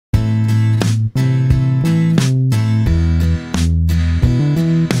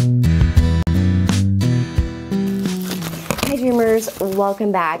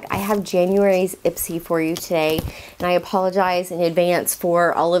welcome back. I have January's Ipsy for you today, and I apologize in advance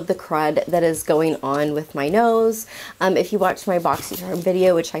for all of the crud that is going on with my nose. If you watched my BoxyCharm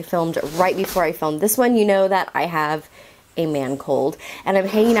video, which I filmed right before I filmed this one, you know that I have a man cold, and I'm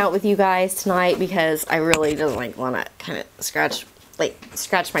hanging out with you guys tonight because I really just want to kind of scratch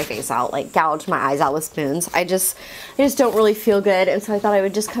my face out, gouge my eyes out with spoons. I just don't really feel good, and so I thought I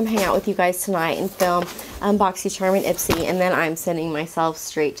would just come hang out with you guys tonight and film BoxyCharm and Ipsy, and then I'm sending myself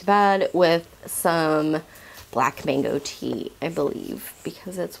straight to bed with some black mango tea, I believe,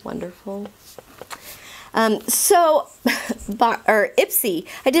 because it's wonderful. Ipsy,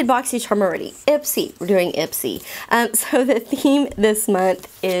 I did BoxyCharm already. Ipsy, we're doing Ipsy. So the theme this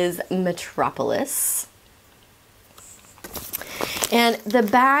month is Metropolis. And the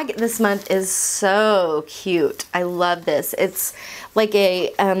bag this month is so cute. I love this. It's like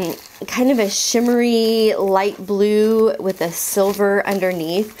a kind of a shimmery light blue with a silver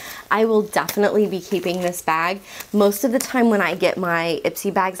underneath. I will definitely be keeping this bag. Most of the time when I get my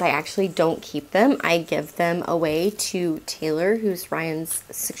Ipsy bags, I actually don't keep them. I give them away to Taylor, who's Ryan's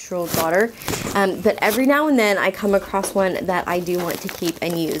 6-year-old daughter. But every now and then I come across one that I do want to keep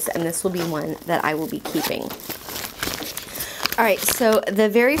and use, and this will be one that I will be keeping. Alright, so the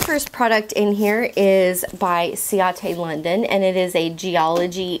very first product in here is by Ciate London, and it is a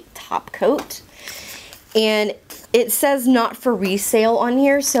Geology top coat. And it says not for resale on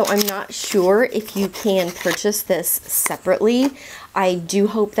here, so I'm not sure if you can purchase this separately. I do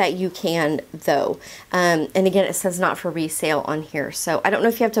hope that you can, though. And again, it says not for resale on here, so I don't know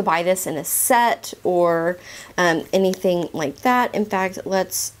if you have to buy this in a set or anything like that. In fact,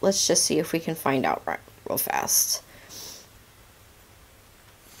 let's just see if we can find out real fast.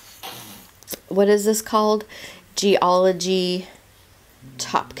 What is this called? Geology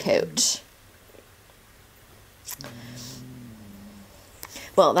top coat.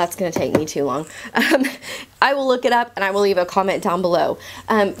 Well, that's going to take me too long. I will look it up and I will leave a comment down below.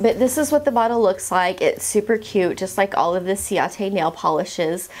 But this is what the bottle looks like. It's super cute, just like all of the Ciate nail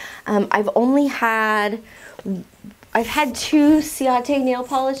polishes. I've had 2 Ciate nail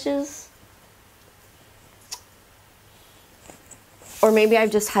polishes. Or maybe I've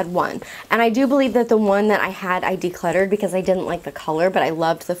just had one. And I do believe that the one that I had, I decluttered because I didn't like the color, but I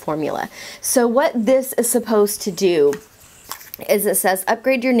loved the formula. So what this is supposed to do is it says,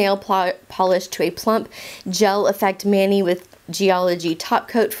 upgrade your nail polish to a plump gel effect mani with Geology top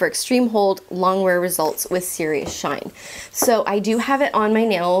coat for extreme hold, long wear results with serious shine. So I do have it on my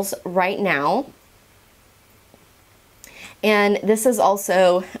nails right now. And this is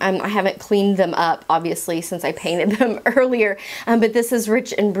also, I haven't cleaned them up, obviously, since I painted them earlier, but this is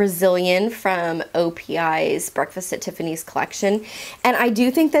Rich and Brazilian from OPI's Breakfast at Tiffany's collection. And I do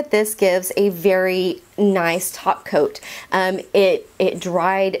think that this gives a very nice top coat. It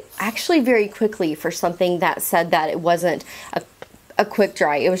dried actually very quickly for something that said that it wasn't a quick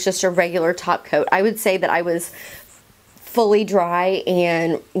dry. It was just a regular top coat. I would say that I was fully dry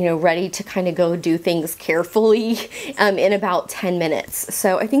and, you know, ready to kind of go do things carefully in about 10 minutes.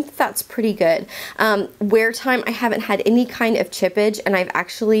 So I think that's pretty good. Wear time, I haven't had any kind of chippage, and I've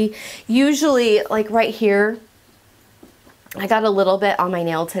actually usually, like right here, I got a little bit on my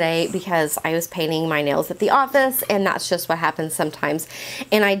nail today because I was painting my nails at the office, and that's just what happens sometimes.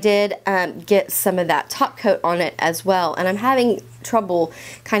 And I did get some of that top coat on it as well, and I'm having trouble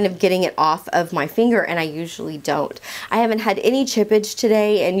kind of getting it off of my finger, and I usually don't. I haven't had any chippage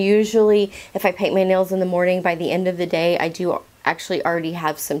today, and usually if I paint my nails in the morning, by the end of the day I do actually already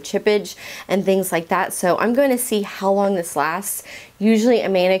have some chippage and things like that. So I'm going to see how long this lasts. Usually a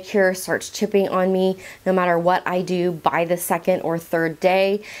manicure starts chipping on me no matter what I do by the 2nd or 3rd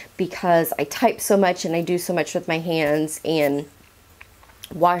day, because I type so much and I do so much with my hands and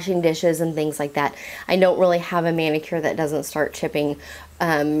washing dishes and things like that. I don't really have a manicure that doesn't start chipping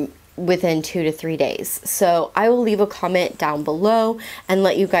within 2 to 3 days. So I will leave a comment down below and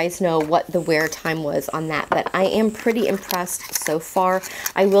let you guys know what the wear time was on that. But I am pretty impressed so far.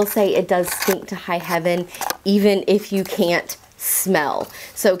 I will say it does stink to high heaven, even if you can't smell.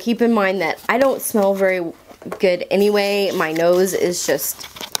 So keep in mind that I don't smell very good anyway. My nose is just,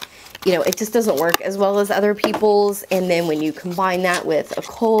 you know, it just doesn't work as well as other people's. And then when you combine that with a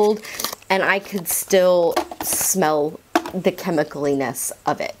cold, and I could still smell the chemicaliness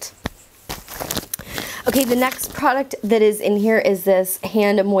of it. Okay, the next product that is in here is this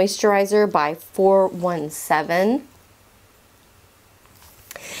hand moisturizer by 417.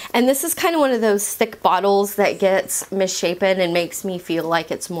 And this is kind of one of those thick bottles that gets misshapen and makes me feel like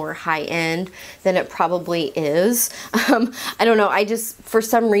it's more high-end than it probably is. I don't know, I just, for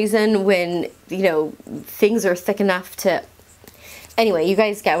some reason, when, you know, things are thick enough to Anyway, you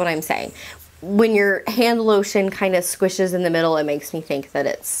guys get what I'm saying. When your hand lotion kind of squishes in the middle, it makes me think that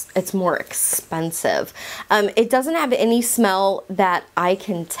it's more expensive. It doesn't have any smell that I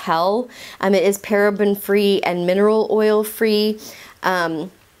can tell. It is paraben free and mineral oil free.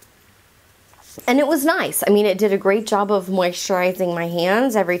 And it was nice. I mean, it did a great job of moisturizing my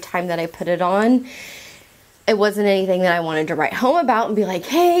hands every time that I put it on. It wasn't anything that I wanted to write home about and be like,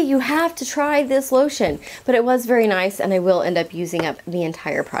 hey, you have to try this lotion. But it was very nice, and I will end up using up the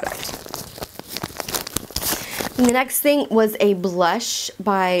entire product. The next thing was a blush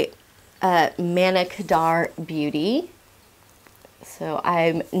by Manicadar Beauty. So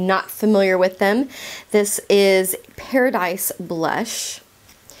I'm not familiar with them. This is Paradise Blush.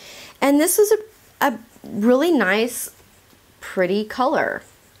 And this is a really nice, pretty color.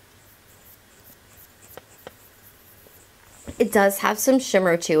 It does have some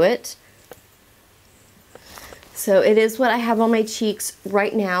shimmer to it. So it is what I have on my cheeks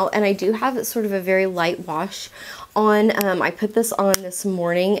right now, and I do have sort of a very light wash on. I put this on this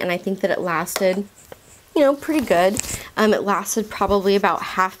morning, and I think that it lasted, you know, pretty good. It lasted probably about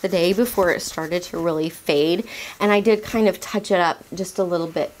half the day before it started to really fade, and I did kind of touch it up just a little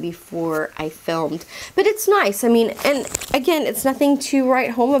bit before I filmed. But it's nice. I mean, and again, it's nothing to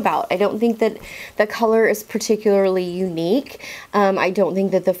write home about. I don't think that the color is particularly unique. I don't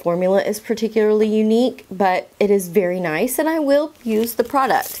think that the formula is particularly unique, but it is very nice, and I will use the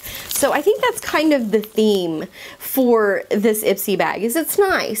product. So I think that's kind of the theme for this Ipsy bag, is it's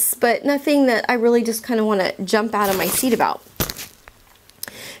nice, but nothing that I really just kind of want to jump out of my seat about.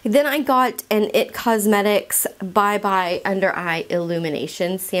 Then I got an It Cosmetics Bye Bye Under Eye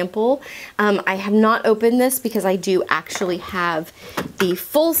Illumination sample. I have not opened this because I do actually have the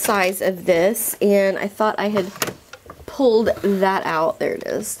full size of this, and I thought I had pulled that out. There it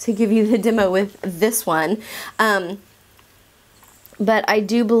is, to give you the demo with this one. But I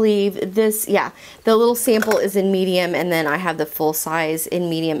do believe this, yeah, the little sample is in medium, and then I have the full size in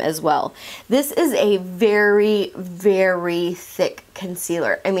medium as well. This is a very, very thick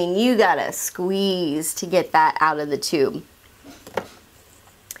concealer. I mean, you gotta squeeze to get that out of the tube.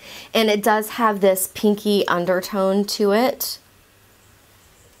 And it does have this pinky undertone to it.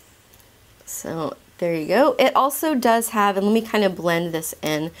 So there you go. It also does have, and let me kind of blend this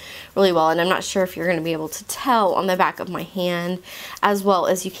in really well, and I'm not sure if you're going to be able to tell on the back of my hand as well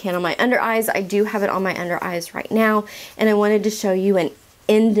as you can on my under eyes. I do have it on my under eyes right now, and I wanted to show you an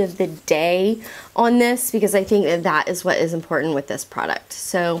end of the day on this because I think that that is what is important with this product.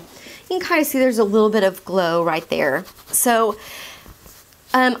 So you can kind of see there's a little bit of glow right there. So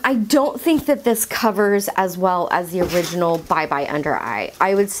I don't think that this covers as well as the original Bye Bye Under Eye.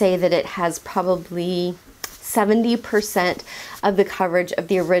 I would say that it has probably 70% of the coverage of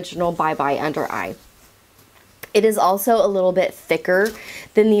the original Bye Bye Under Eye. It is also a little bit thicker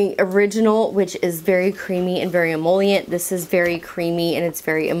than the original, which is very creamy and very emollient. This is very creamy and it's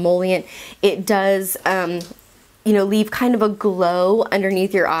very emollient. It does, you know, leave kind of a glow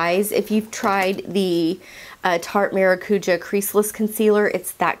underneath your eyes. If you've tried the Tarte Maracuja Creaseless Concealer,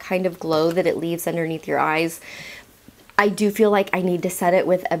 it's that kind of glow that it leaves underneath your eyes. I do feel like I need to set it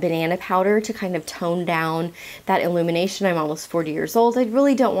with a banana powder to kind of tone down that illumination. I'm almost 40 years old. I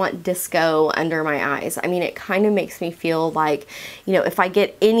really don't want disco under my eyes. I mean, it kind of makes me feel like, you know, if I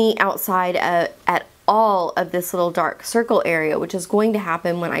get any outside at all of this little dark circle area, which is going to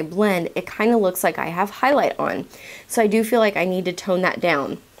happen when I blend, it kind of looks like I have highlight on. So I do feel like I need to tone that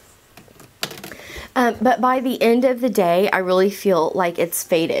down. But by the end of the day, I really feel like it's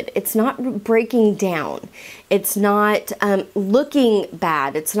faded. It's not breaking down. It's not looking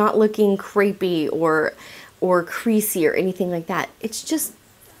bad. It's not looking crepey or creasy or anything like that. It's just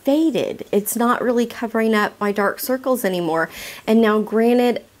faded. It's not really covering up my dark circles anymore. And now,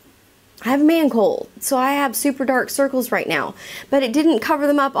 granted, I have man cold, so I have super dark circles right now, but it didn't cover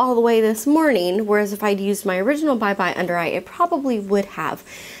them up all the way this morning, whereas if I'd used my original Bye Bye Under Eye, it probably would have.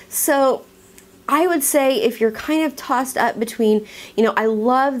 So I would say if you're kind of tossed up between, you know, I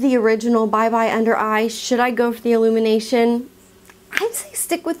love the original Bye Bye Under Eye, should I go for the illumination? I'd say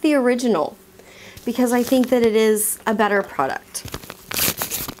stick with the original because I think that it is a better product.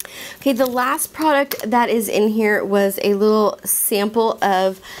 Okay, the last product that is in here was a little sample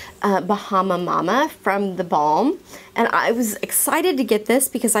of Bahama Mama from the Balm, and I was excited to get this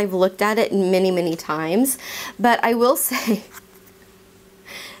because I've looked at it many, many times, but I will say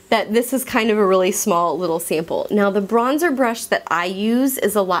that this is kind of a really small little sample. Now the bronzer brush that I use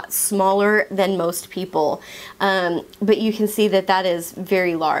is a lot smaller than most people, but you can see that that is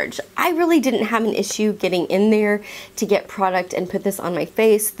very large. I really didn't have an issue getting in there to get product and put this on my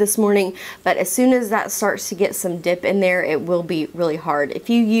face this morning, but as soon as that starts to get some dip in there, it will be really hard. If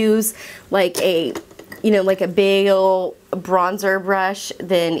you use like a, you know, like a big old bronzer brush,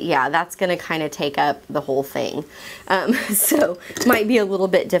 then yeah, that's gonna kind of take up the whole thing. So might be a little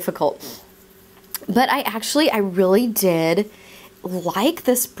bit difficult. But I really did like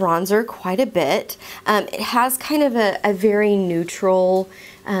this bronzer quite a bit. It has kind of a very neutral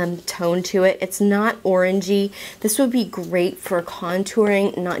tone to it. It's not orangey. This would be great for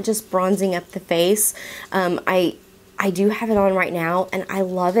contouring, not just bronzing up the face. I do have it on right now and I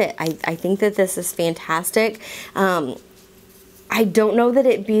love it. I think that this is fantastic. I don't know that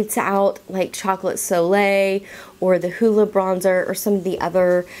it beats out like Chocolate Soleil or the Hoola bronzer or some of the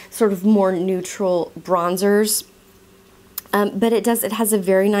other sort of more neutral bronzers. But it has a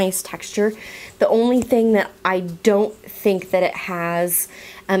very nice texture. The only thing that I don't think that it has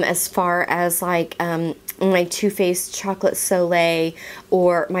as far as like my Too Faced Chocolate Soleil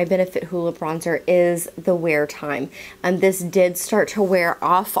or my Benefit Hoola bronzer is the wear time. This did start to wear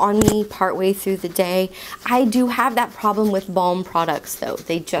off on me partway through the day. I do have that problem with balm products though.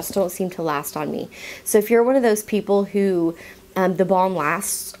 They just don't seem to last on me. So if you're one of those people who the balm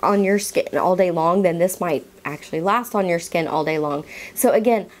lasts on your skin all day long, then this might actually last on your skin all day long. So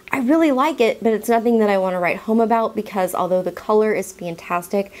again, I really like it, but it's nothing that I want to write home about because although the color is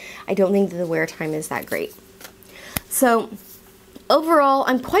fantastic, I don't think that the wear time is that great. So overall,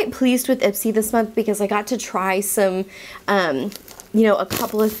 I'm quite pleased with Ipsy this month because I got to try some, you know, a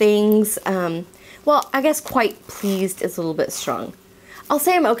couple of things. Well, I guess quite pleased is a little bit strong. I'll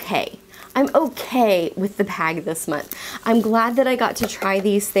say I'm okay. I'm okay with the bag this month. I'm glad that I got to try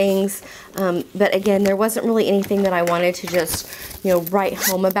these things, but again, there wasn't really anything that I wanted to just, you know, write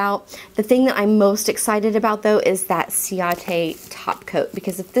home about. The thing that I'm most excited about though is that Ciate top coat,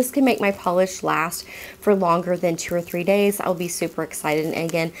 because if this can make my polish last for longer than 2 or 3 days, I'll be super excited. And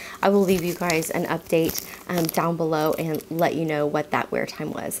again, I will leave you guys an update down below and let you know what that wear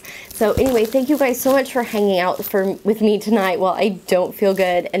time was. So anyway, thank you guys so much for hanging out with me tonight while I don't feel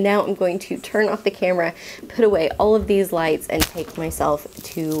good. And now I'm going to turn off the camera, put away all of these lights, and take myself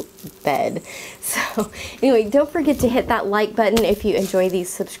to bed. So anyway, don't forget to hit that like button if you enjoy these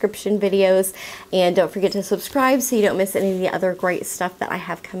subscription videos, and don't forget to subscribe so you don't miss any of the other great stuff that I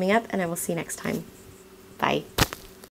have coming up, and I will see you next time. Bye.